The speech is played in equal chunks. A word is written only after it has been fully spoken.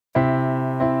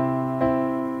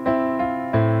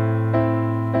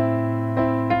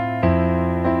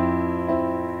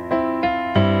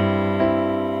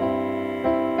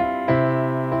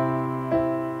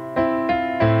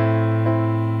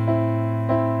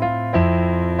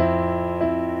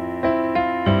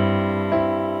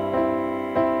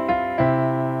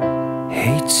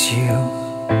hates you,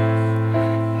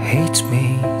 hates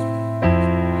me.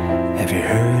 Have you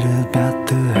heard about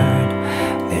the herd?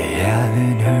 They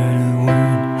haven't heard a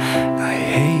word. I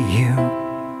hate you,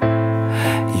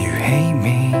 you hate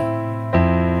me.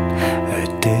 A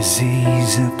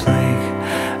disease, a plague,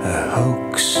 a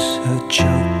hoax, a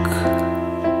joke.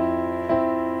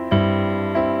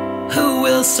 Who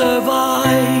will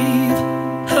survive?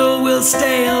 Who will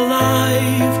stay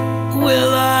alive?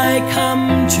 Will I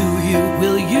come to you?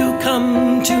 Will you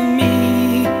come to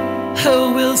me?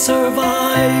 Who will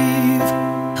survive?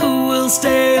 Who will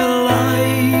stay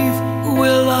alive?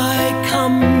 Will I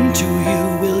come to you?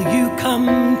 Will you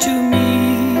come to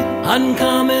me?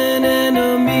 Uncommon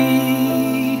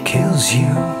enemy. Kills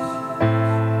you,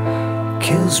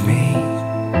 kills me.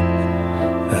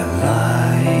 A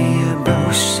lie, a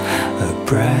boast, a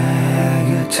brag,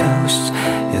 a toast.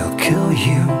 He'll kill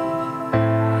you,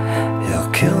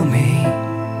 he'll kill me.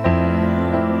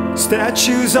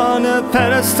 Statues on a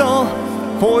pedestal,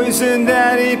 poison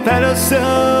daddy pedestal.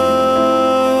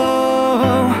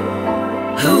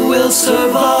 Who will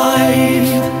survive?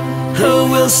 Who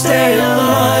will stay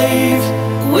alive?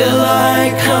 Will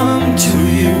I come to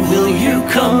you? Will you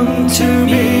come to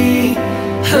me?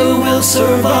 Who will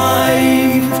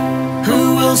survive?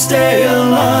 Who will stay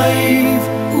alive?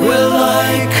 Will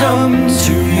I come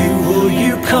to you? Will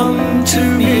you come to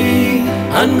me?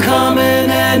 Uncommon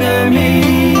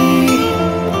enemy.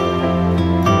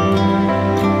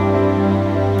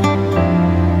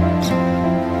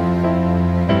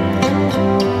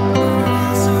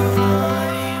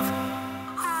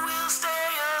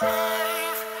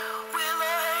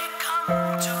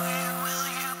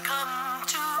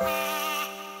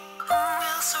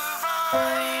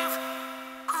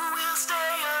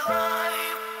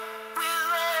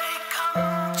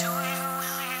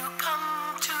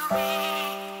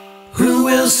 Who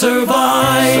will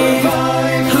survive?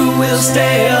 Who will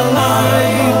stay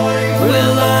alive?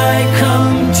 Will I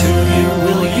come to you?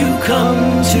 Will you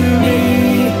come to me?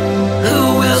 Who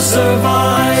will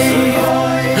survive?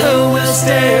 Who will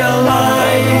stay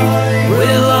alive?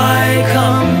 Will I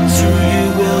come to you?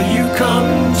 Will you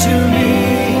come to me?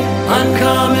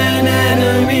 Uncommon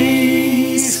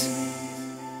enemies.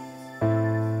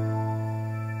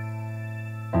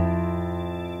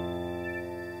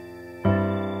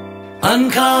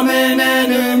 Uncommon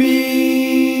enemy.